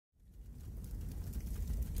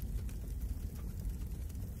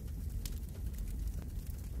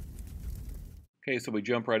Okay, so we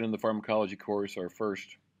jump right into the pharmacology course, our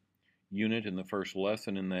first unit and the first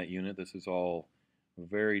lesson in that unit. This is all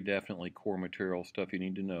very definitely core material stuff you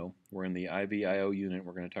need to know. We're in the IVIO unit.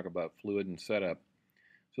 We're going to talk about fluid and setup.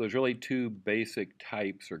 So there's really two basic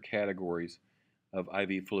types or categories of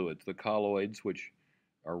IV fluids. The colloids, which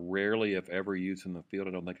are rarely, if ever, used in the field.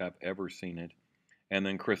 I don't think I've ever seen it. And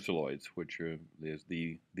then crystalloids, which is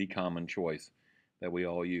the common choice that we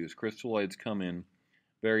all use. Crystalloids come in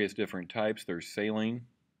various different types. There's saline,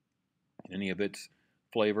 any of its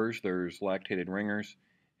flavors. There's lactated ringers,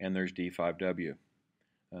 and there's D5W.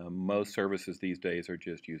 Most services these days are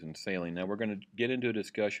just using saline. Now we're going to get into a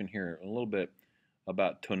discussion here a little bit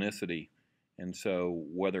about tonicity, and so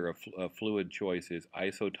whether a fluid choice is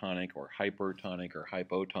isotonic or hypertonic or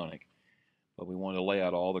hypotonic. But we want to lay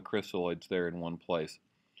out all the crystalloids there in one place.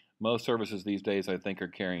 Most services these days, I think, are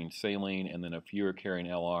carrying saline, and then a few are carrying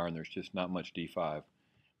LR, and there's just not much D5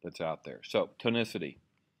 that's out there. So tonicity.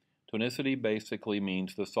 Tonicity basically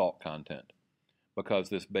means the salt content, because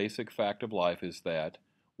this basic fact of life is that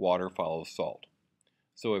water follows salt.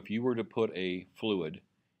 So if you were to put a fluid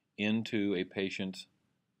into a patient's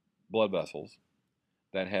blood vessels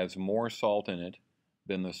that has more salt in it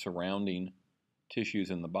than the surrounding tissues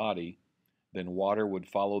in the body, then water would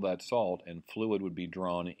follow that salt and fluid would be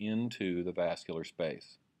drawn into the vascular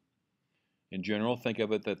space. In general, think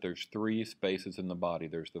of it that there's three spaces in the body.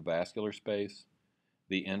 There's the vascular space,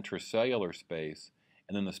 the intracellular space,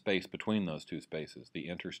 and then the space between those two spaces, the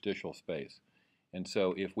interstitial space. And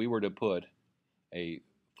so if we were to put a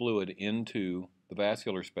fluid into the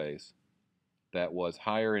vascular space that was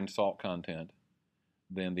higher in salt content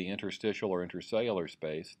than the interstitial or intracellular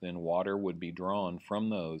space, then water would be drawn from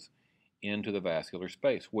those into the vascular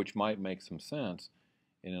space, which might make some sense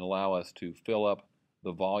and allow us to fill up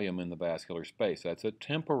the volume in the vascular space. That's a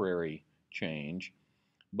temporary change,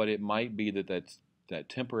 but it might be that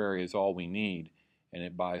temporary is all we need, and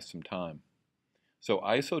it buys some time. So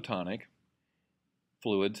isotonic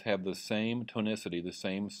fluids have the same tonicity, the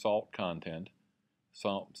same salt content,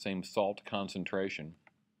 same salt concentration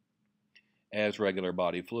as regular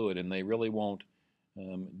body fluid, and they really won't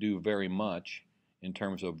do very much in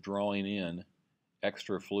terms of drawing in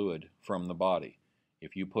extra fluid from the body.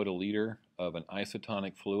 If you put a liter of an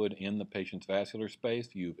isotonic fluid in the patient's vascular space,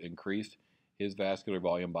 you've increased his vascular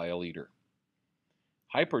volume by a liter.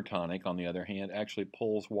 Hypertonic, on the other hand, actually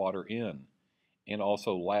pulls water in and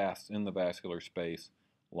also lasts in the vascular space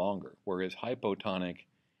longer, whereas hypotonic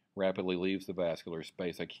rapidly leaves the vascular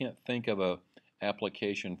space. I can't think of an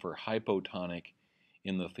application for hypotonic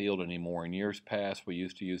in the field anymore. In years past, we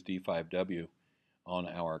used to use D5W on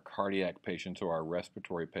our cardiac patients or our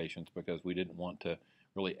respiratory patients because we didn't want to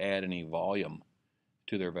really add any volume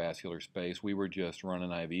to their vascular space. We were just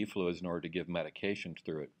running IV fluids in order to give medications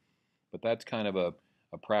through it. But that's kind of a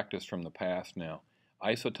practice from the past now.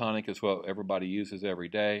 Isotonic is what everybody uses every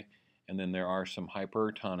day, and then there are some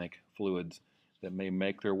hypertonic fluids that may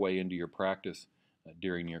make their way into your practice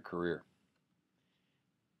during your career.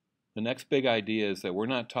 The next big idea is that we're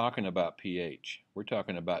not talking about pH, we're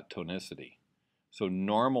talking about tonicity. So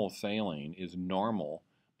normal saline is normal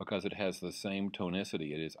because it has the same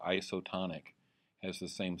tonicity. It is isotonic, has the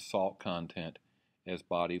same salt content as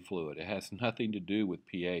body fluid. It has nothing to do with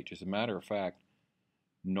pH. As a matter of fact,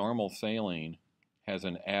 normal saline has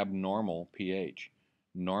an abnormal pH.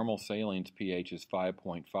 Normal saline's pH is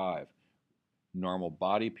 5.5. Normal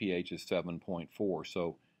body pH is 7.4.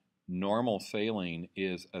 So normal saline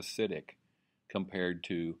is acidic compared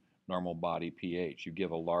to normal body pH. You give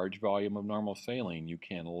a large volume of normal saline, you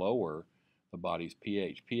can lower the body's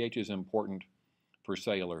pH. pH is important for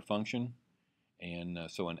cellular function, and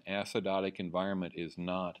so an acidotic environment is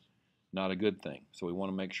not a good thing. So we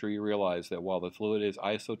want to make sure you realize that while the fluid is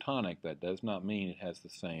isotonic, that does not mean it has the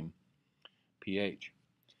same pH.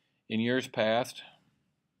 In years past,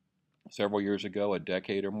 several years ago, a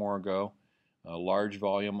decade or more ago, large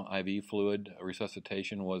volume IV fluid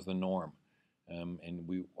resuscitation was the norm. And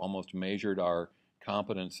we almost measured our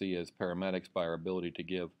competency as paramedics by our ability to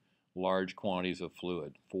give large quantities of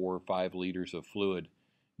fluid, 4 or 5 liters of fluid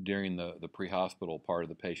during the pre-hospital part of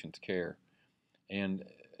the patient's care. And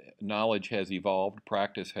knowledge has evolved,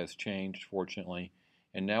 practice has changed, fortunately,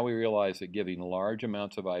 and now we realize that giving large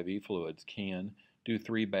amounts of IV fluids can do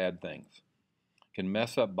 3 bad things. It can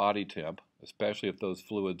mess up body temp, especially if those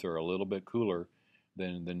fluids are a little bit cooler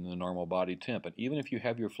than the normal body temp. And even if you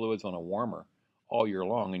have your fluids on a warmer all year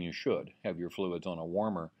long, and you should have your fluids on a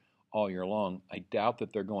warmer all year long, I doubt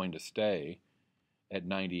that they're going to stay at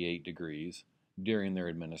 98 degrees during their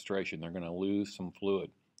administration. They're going to lose some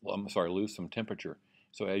lose some temperature.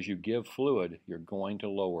 So as you give fluid, you're going to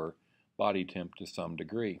lower body temp to some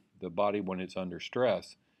degree. The body, when it's under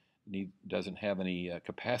stress, doesn't have any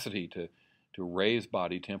capacity to raise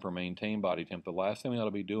body temp or maintain body temp. The last thing we ought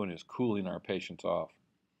to be doing is cooling our patients off.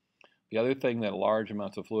 The other thing that large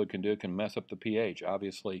amounts of fluid can do, it can mess up the pH.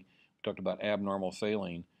 Obviously, we talked about abnormal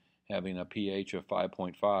saline having a pH of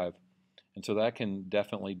 5.5, and so that can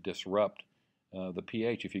definitely disrupt the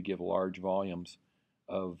pH if you give large volumes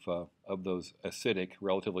of those acidic,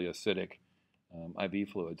 relatively acidic IV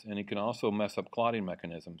fluids. And it can also mess up clotting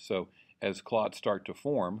mechanisms. So as clots start to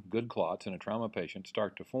form, good clots in a trauma patient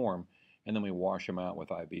start to form, and then we wash them out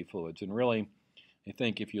with IV fluids. And really, I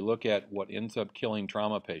think if you look at what ends up killing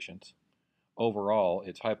trauma patients, overall,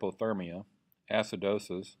 it's hypothermia,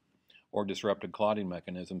 acidosis, or disrupted clotting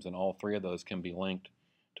mechanisms, and all three of those can be linked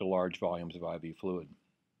to large volumes of IV fluid.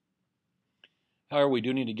 However, we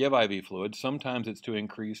do need to give IV fluid. Sometimes it's to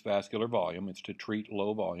increase vascular volume, it's to treat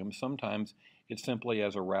low volume. Sometimes it's simply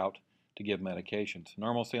as a route to give medications.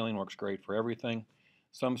 Normal saline works great for everything.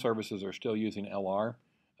 Some services are still using LR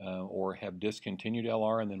or have discontinued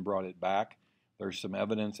LR and then brought it back. There's some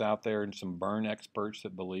evidence out there and some burn experts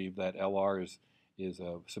that believe that LR is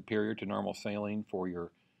superior to normal saline for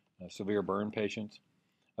your severe burn patients.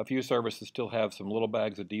 A few services still have some little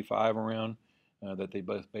bags of D5 around that they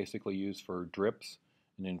basically use for drips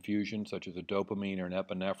and infusion, such as a dopamine or an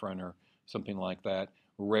epinephrine or something like that.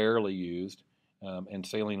 Rarely used, and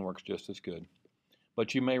saline works just as good.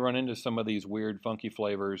 But you may run into some of these weird, funky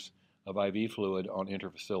flavors of IV fluid on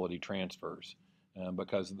interfacility transfers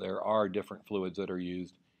because there are different fluids that are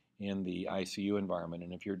used in the ICU environment,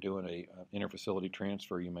 and if you're doing a interfacility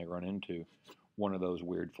transfer, you may run into one of those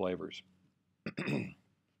weird flavors.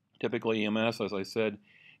 Typically, EMS, as I said,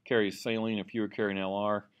 carries saline if you are carrying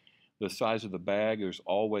LR. The size of the bag, there's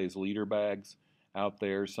always liter bags out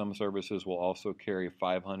there. Some services will also carry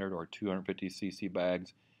 500 or 250 cc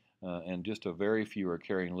bags, and just a very few are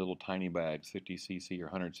carrying little tiny bags, 50 cc or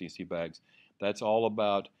 100 cc bags. That's all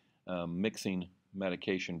about mixing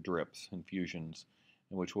medication drips, infusions,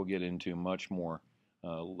 which we'll get into much more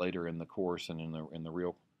later in the course and in the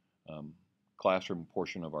real classroom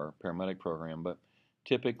portion of our paramedic program. But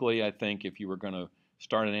typically, I think if you were going to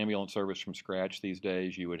start an ambulance service from scratch these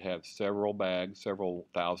days, you would have several bags, several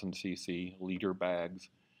 1,000 cc liter bags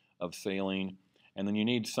of saline, and then you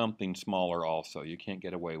need something smaller also. You can't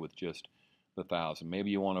get away with just the 1,000. Maybe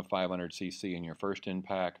you want a 500 cc in your first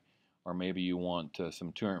in-pack, or maybe you want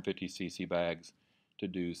some 250 cc bags to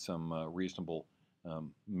do some reasonable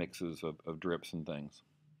mixes of drips and things.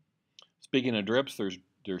 Speaking of drips,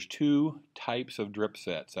 there's two types of drip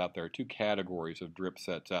sets out there, two categories of drip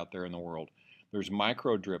sets out there in the world. There's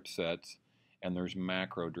micro drip sets and there's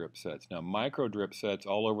macro drip sets. Now, micro drip sets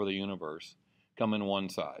all over the universe come in one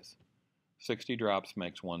size. 60 drops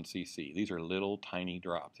makes 1 cc. These are little tiny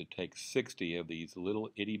drops. It takes 60 of these little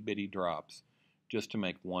itty bitty drops just to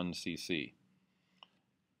make 1 cc.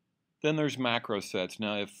 Then there's macro sets.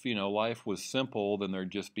 Now, if life was simple, then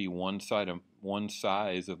there'd just be one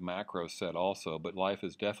size of macro set also. But life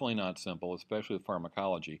is definitely not simple, especially with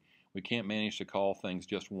pharmacology. We can't manage to call things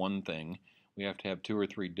just one thing. We have to have 2 or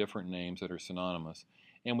 3 different names that are synonymous,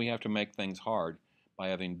 and we have to make things hard by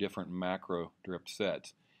having different macro drip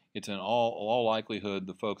sets. It's in all likelihood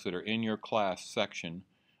the folks that are in your class section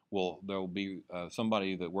there'll be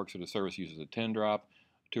somebody that works at a service uses a 10 drop.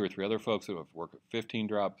 2 or 3 other folks that work at 15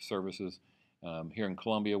 drop services. Here in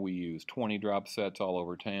Columbia, we use 20 drop sets all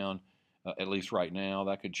over town, at least right now.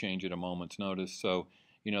 That could change at a moment's notice. So,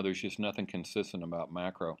 there's just nothing consistent about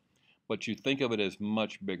macro. But you think of it as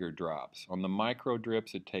much bigger drops. On the micro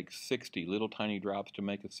drips, it takes 60 little tiny drops to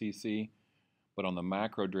make a cc. But on the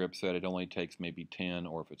macro drip set, it only takes maybe 10,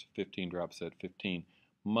 or if it's a 15 drop set, 15.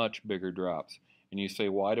 Much bigger drops. And you say,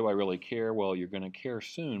 why do I really care? Well, you're going to care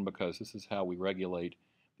soon because this is how we regulate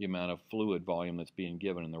the amount of fluid volume that's being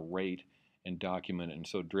given and the rate and document it, and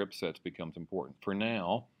so drip sets becomes important. For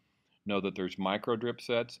now, know that there's micro drip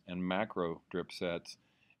sets and macro drip sets,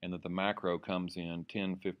 and that the macro comes in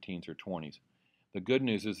 10, 15s, or 20s. The good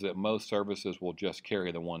news is that most services will just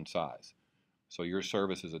carry the one size. So your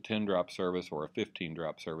service is a 10 drop service or a 15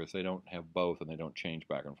 drop service. They don't have both and they don't change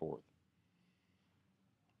back and forth.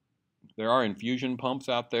 There are infusion pumps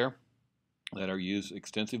out there that are used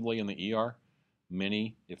extensively in the ER.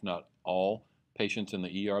 Many, if not all, patients in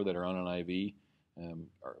the ER that are on an IV,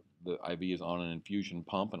 the IV is on an infusion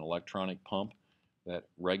pump, an electronic pump that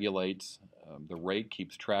regulates the rate,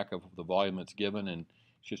 keeps track of the volume that's given, and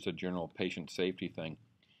it's just a general patient safety thing.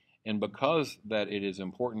 And because that it is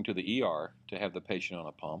important to the ER to have the patient on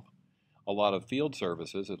a pump, a lot of field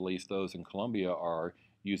services, at least those in Columbia, are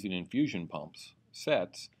using infusion pumps,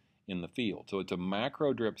 sets, in the field. So it's a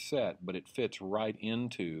macro drip set, but it fits right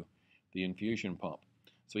into the infusion pump.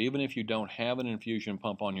 So even if you don't have an infusion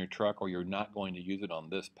pump on your truck or you're not going to use it on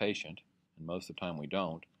this patient, and most of the time we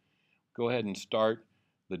don't, go ahead and start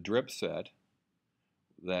the drip set.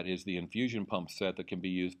 That is the infusion pump set that can be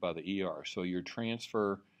used by the ER. So your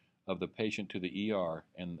transfer of the patient to the ER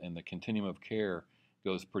and the continuum of care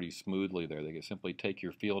goes pretty smoothly there. They can simply take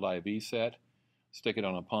your field IV set, stick it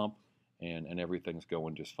on a pump, and everything's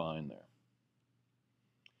going just fine there.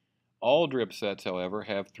 All drip sets, however,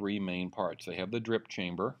 have three main parts. They have the drip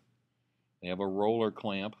chamber. They have a roller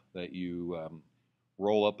clamp that you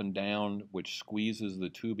roll up and down, which squeezes the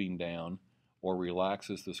tubing down or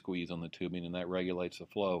relaxes the squeeze on the tubing, and that regulates the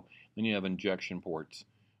flow. Then you have injection ports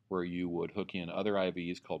where you would hook in other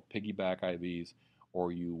IVs called piggyback IVs,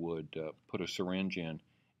 or you would put a syringe in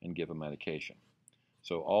and give a medication.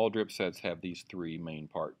 So all drip sets have these three main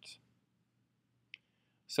parts.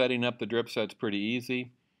 Setting up the drip set's pretty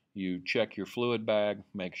easy. You check your fluid bag,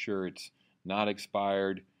 make sure it's not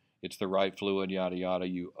expired, it's the right fluid, yada yada.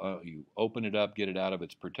 You open it up, get it out of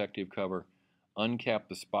its protective cover, uncap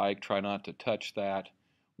the spike, try not to touch that.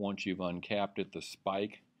 Once you've uncapped it, the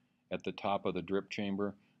spike at the top of the drip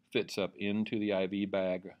chamber fits up into the IV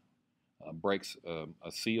bag, breaks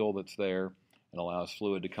a seal that's there, and allows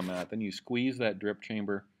fluid to come out. Then you squeeze that drip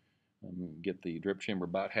chamber, get the drip chamber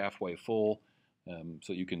about halfway full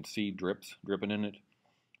so you can see drips dripping in it.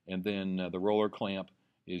 And then the roller clamp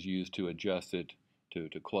is used to adjust it to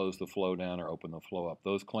close the flow down or open the flow up.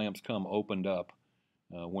 Those clamps come opened up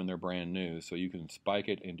when they're brand new, so you can spike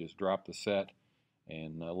it and just drop the set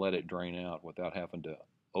and let it drain out without having to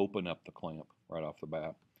open up the clamp right off the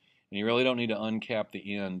bat. And you really don't need to uncap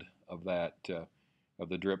the end of that of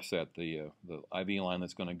the drip set, the IV line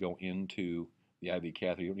that's going to go into the IV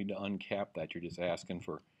catheter. You don't need to uncap that. You're just asking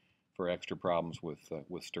for extra problems with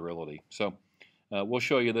sterility. So we'll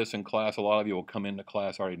show you this in class. A lot of you will come into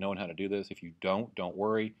class already knowing how to do this. If you don't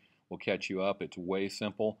worry. We'll catch you up. It's way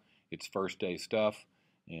simple. It's first day stuff,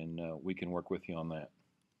 and we can work with you on that.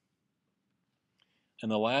 And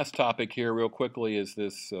the last topic here real quickly is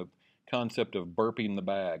this concept of burping the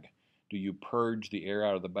bag. Do you purge the air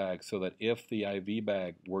out of the bag so that if the IV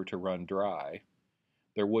bag were to run dry,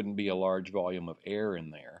 there wouldn't be a large volume of air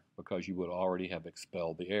in there because you would already have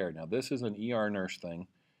expelled the air. Now this is an ER nurse thing.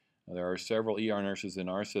 There are several ER nurses in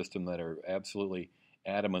our system that are absolutely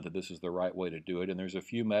adamant that this is the right way to do it, and there's a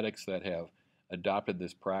few medics that have adopted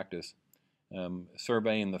this practice.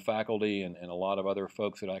 Surveying the faculty and a lot of other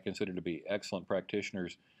folks that I consider to be excellent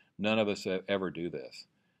practitioners, none of us ever do this.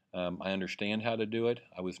 I understand how to do it.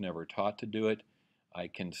 I was never taught to do it. I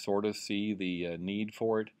can sort of see the need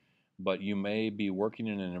for it, but you may be working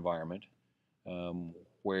in an environment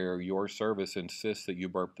where your service insists that you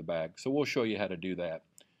burp the bag. So we'll show you how to do that.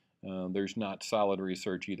 There's not solid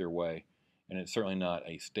research either way, and it's certainly not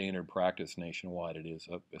a standard practice nationwide. It is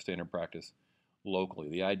a standard practice locally.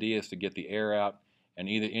 The idea is to get the air out, and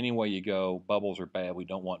either any way you go, bubbles are bad. We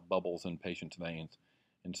don't want bubbles in patients' veins,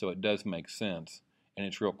 and so it does make sense, and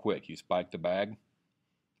it's real quick. You spike the bag,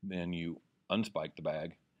 then you unspike the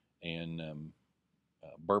bag, and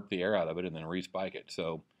burp the air out of it, and then respike it.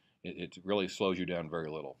 So it really slows you down very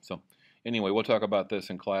little. So anyway, we'll talk about this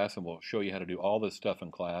in class, and we'll show you how to do all this stuff in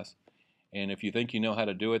class. And if you think you know how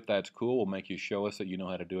to do it, that's cool. We'll make you show us that you know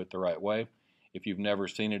how to do it the right way. If you've never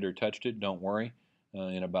seen it or touched it, don't worry.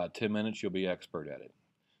 In about 10 minutes, you'll be expert at it.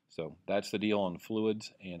 So that's the deal on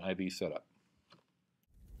fluids and IV setup.